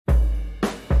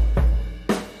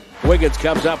Wiggins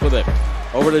comes up with it.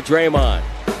 Over to Draymond.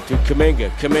 To Kuminga.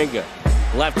 Kuminga.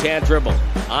 Left-hand dribble.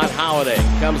 On Holiday.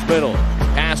 Comes middle.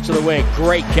 Pass to the wing.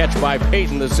 Great catch by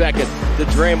Payton II. To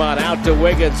Draymond. Out to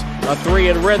Wiggins. A three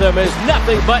in rhythm is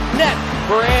nothing but net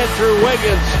for Andrew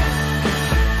Wiggins.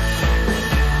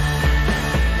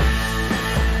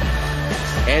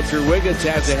 Andrew Wiggins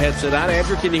has a headset on.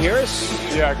 Andrew, can you hear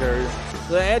us? Yeah, I can hear you.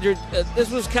 So, Andrew, this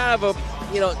was kind of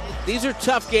these are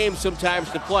tough games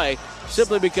sometimes to play,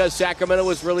 simply because Sacramento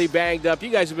was really banged up. You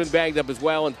guys have been banged up as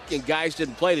well, and guys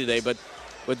didn't play today, but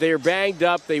they are banged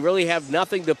up. They really have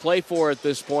nothing to play for at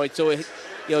this point, so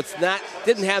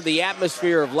didn't have the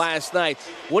atmosphere of last night.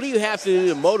 What do you have to do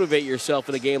to motivate yourself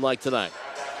in a game like tonight?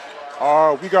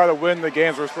 We got to win the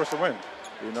games we're supposed to win.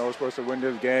 We're supposed to win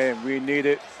this game. We need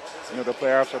it. The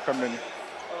playoffs are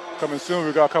coming soon.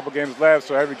 We got a couple games left,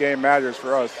 so every game matters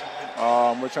for us.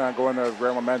 We're trying to go into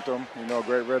great momentum,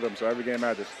 great rhythm, so every game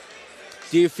matters.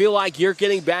 Do you feel like you're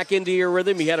getting back into your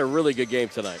rhythm? You had a really good game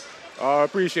tonight.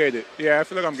 Appreciate it. Yeah, I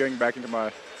feel like I'm getting back into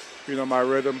my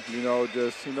rhythm,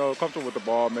 just comfortable with the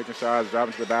ball, making shots,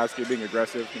 driving to the basket, being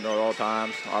aggressive, at all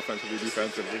times, offensively,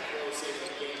 defensively.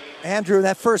 Andrew,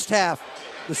 that first half,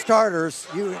 the starters,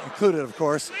 you included, of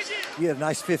course, you had a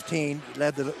nice 15,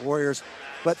 led the Warriors,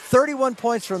 but 31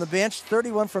 points from the bench,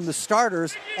 31 from the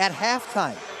starters at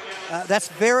halftime. That's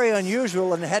very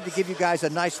unusual, and it had to give you guys a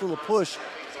nice little push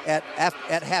at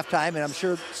halftime, and I'm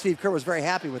sure Steve Kerr was very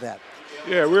happy with that.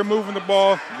 Yeah, we're moving the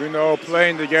ball,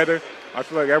 playing together. I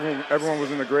feel like everyone was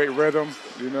in a great rhythm.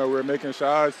 We're making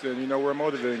shots, and, we're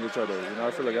motivating each other. I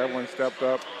feel like everyone stepped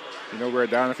up. We're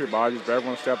down a few bodies, but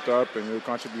everyone stepped up and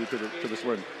contributed to this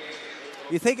win.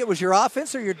 You think it was your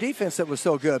offense or your defense that was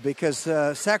so good? Because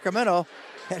Sacramento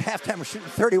at halftime was shooting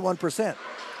 31%.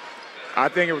 I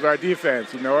think it was our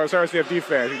defense. It's hard to have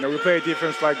defense. We play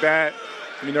defense like that.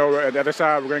 At the other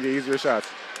side, we're going to get easier shots.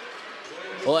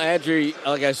 Well, Andrew,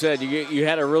 like I said, you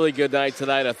had a really good night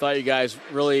tonight. I thought you guys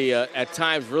really, at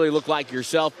times, really looked like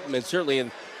yourself. And certainly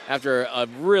after a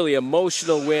really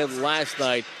emotional win last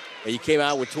night, you came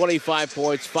out with 25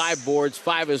 points, 5 boards,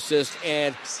 5 assists,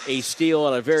 and a steal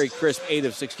on a very crisp 8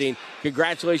 of 16.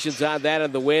 Congratulations on that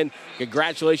and the win.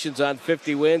 Congratulations on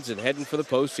 50 wins and heading for the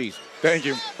postseason. Thank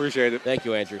you. Appreciate it. Thank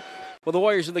you, Andrew. Well, the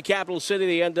Warriors in the capital city,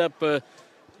 they end up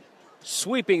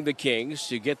sweeping the Kings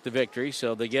to get the victory.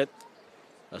 So they get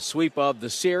a sweep of the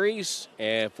series,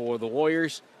 and for the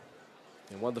Warriors,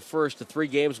 they won the first of 3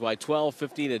 games by 12,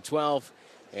 15 and 12.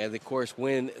 And, of course,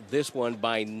 win this one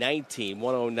by 19,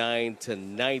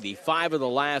 109-90. 5 of the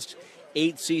last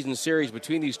 8 season series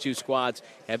between these two squads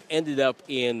have ended up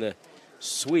in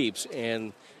sweeps.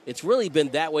 And it's really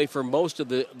been that way for most of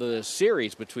the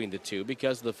series between the two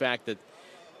because of the fact that,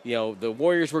 the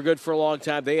Warriors were good for a long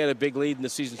time. They had a big lead in the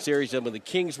season series. And when the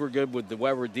Kings were good with the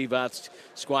Weber Divac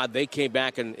squad, they came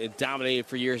back and dominated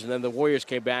for years. And then the Warriors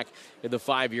came back in the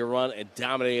 5-year run and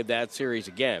dominated that series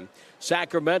again.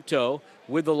 Sacramento,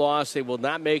 with the loss, they will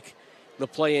not make the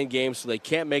play-in game, so they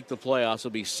can't make the playoffs. It'll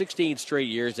be 16 straight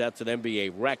years. That's an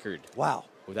NBA record. Wow.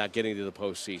 Without getting to the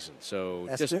postseason. So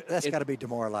that's got to be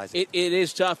demoralizing. It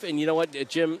is tough. And you know what,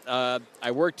 Jim?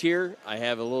 I worked here. I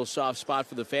have a little soft spot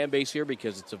for the fan base here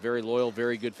because it's a very loyal,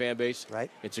 very good fan base.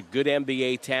 Right. It's a good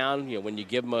NBA town. When you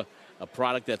give them a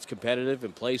product that's competitive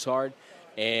and plays hard.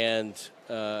 And,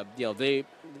 they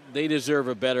deserve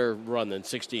a better run than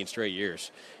 16 straight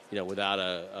years, without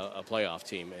a playoff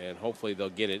team. And hopefully they'll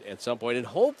get it at some point. And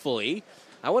hopefully,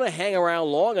 I want to hang around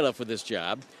long enough for this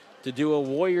job to do a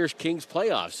Warriors-Kings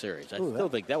playoff series. I still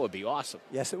think that would be awesome.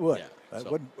 Yes, it would. Yeah,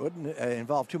 It wouldn't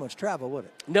involve too much travel, would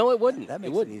it? No, it wouldn't. That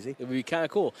makes it easy. It would be kind of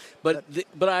cool. But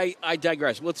I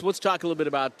digress. Let's talk a little bit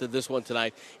about this one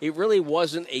tonight. It really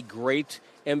wasn't a great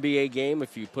NBA game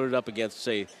if you put it up against,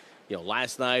 say,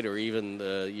 last night or even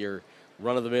your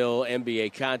run-of-the-mill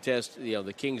NBA contest.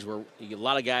 The Kings a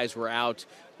lot of guys were out.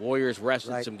 Warriors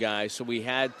rested some guys. So we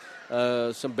had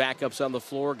some backups on the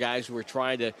floor, guys who were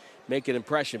trying to make an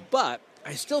impression. But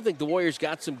I still think the Warriors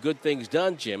got some good things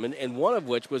done, Jim, and one of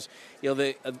which was,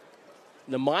 the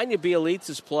Nemanja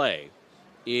Bjelica's play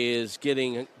is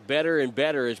getting better and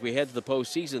better as we head to the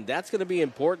postseason. That's going to be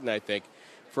important, I think,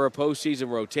 for a postseason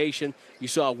rotation. You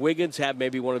saw Wiggins have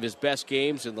maybe one of his best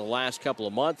games in the last couple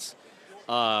of months.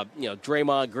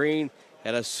 Draymond Green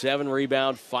had a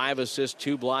 7-rebound, 5-assist,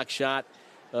 2-block shot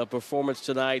performance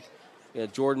tonight.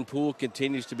 Jordan Poole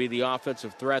continues to be the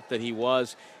offensive threat that he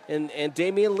was. And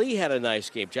Damian Lee had a nice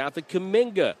game. Jonathan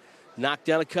Kuminga knocked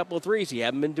down a couple of threes. He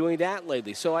hasn't been doing that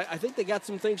lately. So I think they got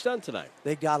some things done tonight.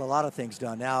 They got a lot of things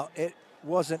done. Now, it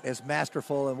wasn't as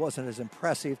masterful and wasn't as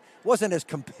impressive, wasn't as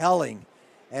compelling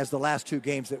as the last 2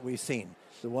 games that we've seen.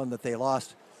 The one that they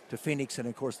lost to Phoenix, and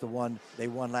of course they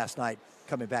won last night,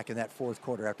 coming back in that fourth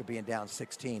quarter after being down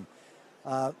 16.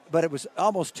 But it was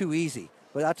almost too easy.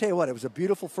 But I'll tell you what, it was a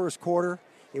beautiful first quarter.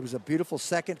 It was a beautiful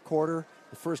second quarter.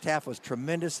 The first half was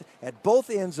tremendous at both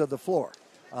ends of the floor.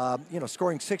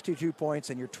 Scoring 62 points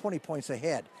and you're 20 points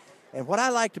ahead. And what I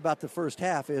liked about the first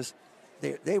half is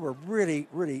they were really,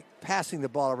 really passing the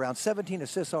ball around. 17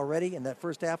 assists already in that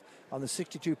first half on the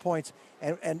 62 points.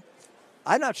 And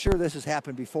I'm not sure this has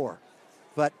happened before,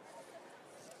 but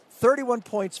 31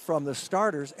 points from the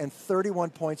starters and 31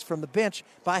 points from the bench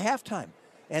by halftime.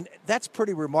 And that's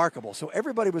pretty remarkable. So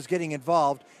everybody was getting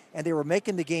involved, and they were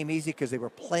making the game easy because they were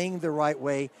playing the right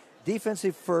way. Defense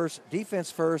first.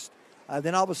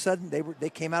 Then all of a sudden, they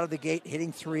came out of the gate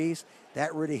hitting threes.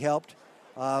 That really helped.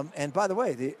 And by the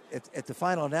way, at the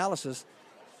final analysis,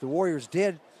 the Warriors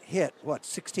did hit,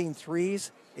 16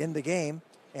 threes in the game,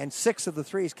 and 6 of the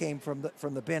threes came from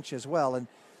the bench as well. And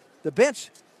the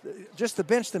bench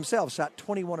themselves shot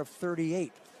 21 of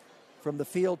 38 from the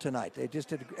field tonight. They just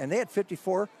did, and they had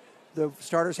 54. The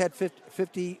starters had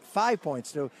 55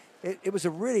 points. So it was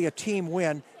really a team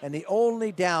win, and the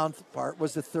only down part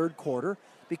was the third quarter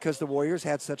because the Warriors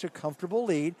had such a comfortable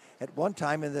lead at one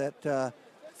time in that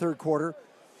third quarter,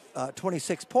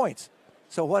 26 points.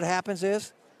 So what happens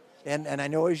is, and I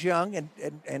know he's young,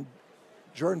 and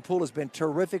Jordan Poole has been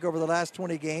terrific over the last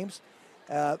 20 games,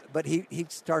 but he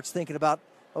starts thinking about,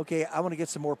 okay, I want to get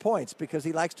some more points because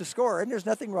he likes to score, and there's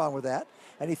nothing wrong with that.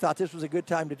 And he thought this was a good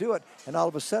time to do it. And all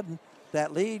of a sudden,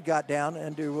 that lead got down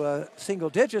into single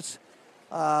digits,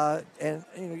 and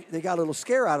they got a little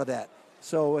scare out of that.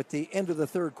 So at the end of the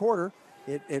third quarter,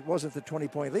 it wasn't the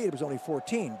 20-point lead. It was only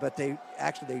 14, but they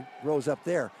rose up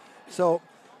there. So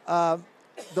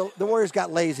the Warriors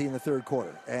got lazy in the third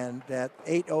quarter, and that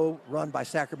 8-0 run by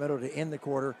Sacramento to end the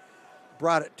quarter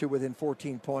brought it to within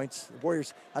 14 points. The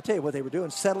Warriors, I'll tell you what they were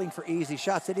doing, settling for easy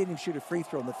shots. They didn't even shoot a free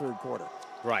throw in the third quarter.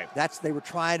 Right. They were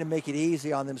trying to make it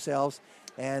easy on themselves,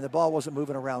 and the ball wasn't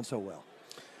moving around so well.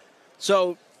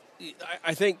 So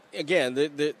I think, again,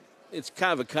 it's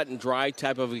kind of a cut and dry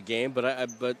type of a game, but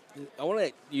I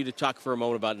want you to talk for a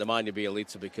moment about Nemanja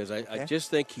Bjelica because I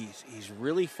just think he's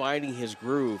really finding his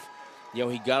groove.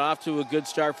 He got off to a good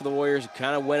start for the Warriors. It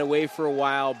kind of went away for a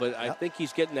while, but I think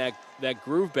he's getting that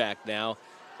groove back now,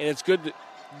 and it's good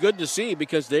to see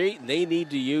because they need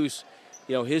to use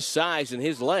his size and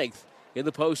his length in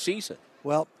the postseason.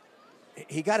 Well,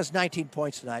 he got his 19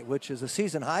 points tonight, which is a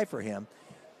season high for him.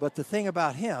 But the thing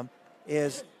about him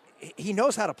is he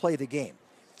knows how to play the game.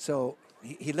 So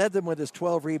he led them with his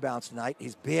 12 rebounds tonight.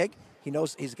 He's big. He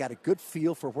knows he's got a good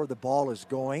feel for where the ball is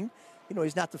going.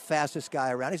 He's not the fastest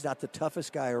guy around. He's not the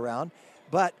toughest guy around.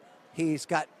 But he's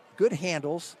got good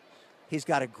handles. He's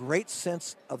got a great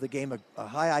sense of the game, a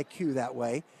high IQ that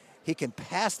way. He can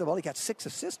pass the ball. He got 6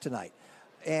 assists tonight.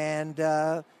 And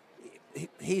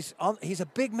he's a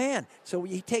big man. So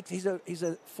he's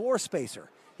a floor spacer.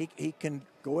 He can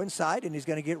go inside, and he's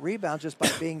going to get rebounds just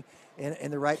by being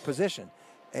in the right position.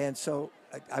 And so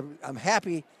I'm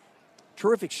happy.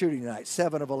 Terrific shooting tonight,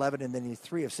 7 of 11, and then he's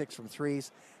 3 of 6 from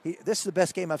threes. This is the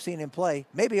best game I've seen him play,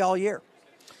 maybe all year.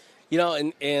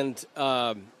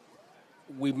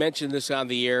 We mentioned this on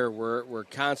the air. We're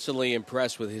constantly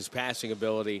impressed with his passing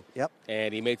ability. Yep.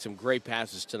 And he made some great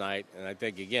passes tonight. And I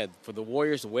think, again, for the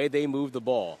Warriors, the way they move the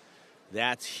ball,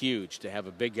 that's huge to have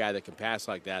a big guy that can pass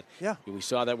like that. Yeah. We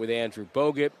saw that with Andrew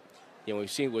Bogut. We've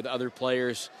seen it with other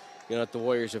players, that the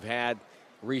Warriors have had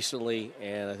recently.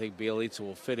 And I think Bjelica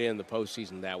will fit in the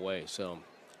postseason that way. So,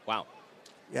 wow.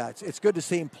 Yeah, it's good to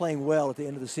see him playing well at the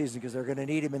end of the season because they're going to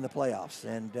need him in the playoffs.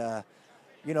 And,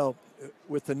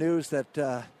 with the news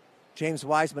that James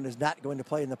Wiseman is not going to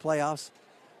play in the playoffs,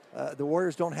 the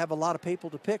Warriors don't have a lot of people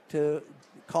to pick to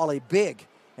call a big,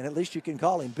 and at least you can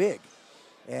call him big.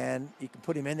 And you can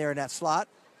put him in there in that slot,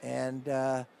 and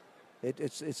they're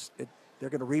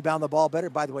going to rebound the ball better.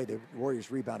 By the way, the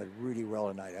Warriors rebounded really well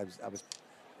tonight. I was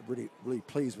really, really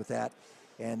pleased with that.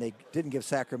 And they didn't give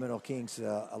Sacramento Kings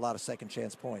a lot of second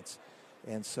chance points.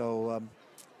 And so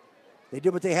they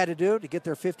did what they had to do to get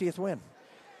their 50th win.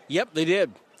 Yep, they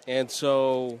did. And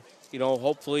so,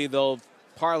 hopefully they'll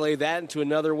parlay that into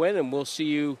another win, and we'll see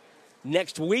you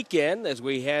next weekend as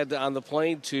we head on the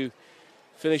plane to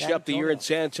finish up the year in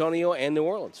San Antonio and New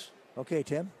Orleans. Okay,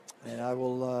 Tim. And I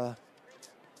will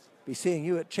be seeing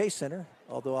you at Chase Center,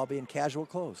 although I'll be in casual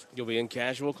clothes. You'll be in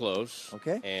casual clothes.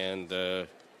 Okay. And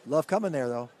love coming there,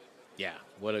 though. Yeah,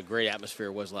 what a great atmosphere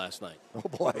it was last night. Oh,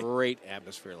 boy. Great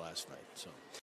atmosphere last night. So.